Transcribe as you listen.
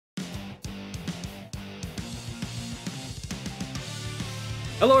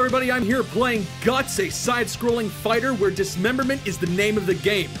Hello everybody, I'm here playing Guts, a side-scrolling fighter where dismemberment is the name of the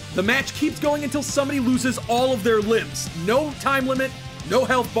game. The match keeps going until somebody loses all of their limbs. No time limit, no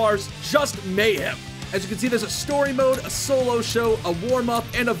health bars, just mayhem. As you can see, there's a story mode, a solo show, a warm-up,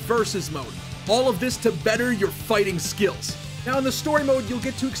 and a versus mode. All of this to better your fighting skills. Now in the story mode, you'll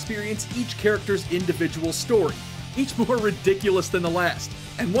get to experience each character's individual story, each more ridiculous than the last.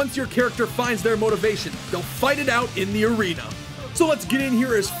 And once your character finds their motivation, they'll fight it out in the arena. So let's get in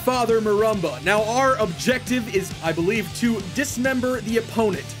here as Father Marumba. Now our objective is, I believe, to dismember the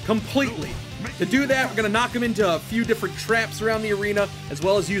opponent completely. To do that, we're gonna knock him into a few different traps around the arena, as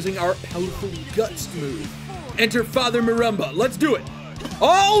well as using our powerful Guts move. Enter Father Marumba, let's do it.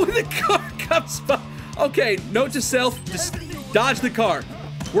 Oh, the car comes by. Okay, note to self, just dodge the car.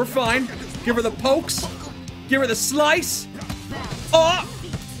 We're fine. Give her the pokes, give her the slice. Oh,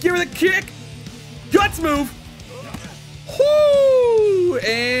 give her the kick. Guts move. Whoo!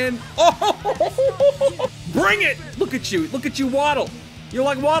 And oh, bring it! Look at you waddle. You're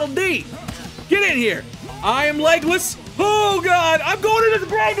like Waddle Dee. Get in here. I am legless. Oh God, I'm going into the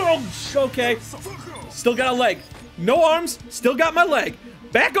ground. Okay, still got a leg. No arms, still got my leg.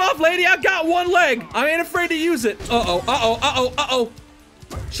 Back off, lady. I've got one leg. I ain't afraid to use it. Uh-oh.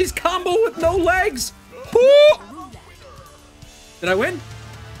 She's combo with no legs. Whoo! Did I win?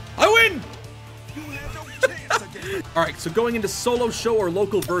 I win! Alright, so going into solo show or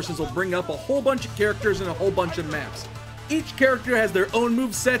local versus will bring up a whole bunch of characters and a whole bunch of maps. Each character has their own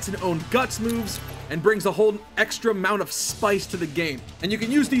movesets and own Guts moves, and brings a whole extra amount of spice to the game. And you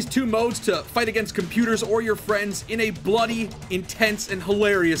can use these two modes to fight against computers or your friends in a bloody, intense, and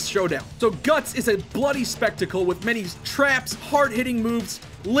hilarious showdown. So Guts is a bloody spectacle with many traps, hard-hitting moves,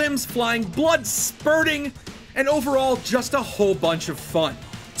 limbs flying, blood spurting, and overall just a whole bunch of fun.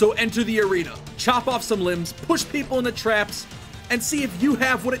 So enter the arena, chop off some limbs, push people into traps, and see if you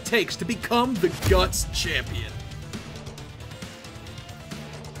have what it takes to become the Guts champion.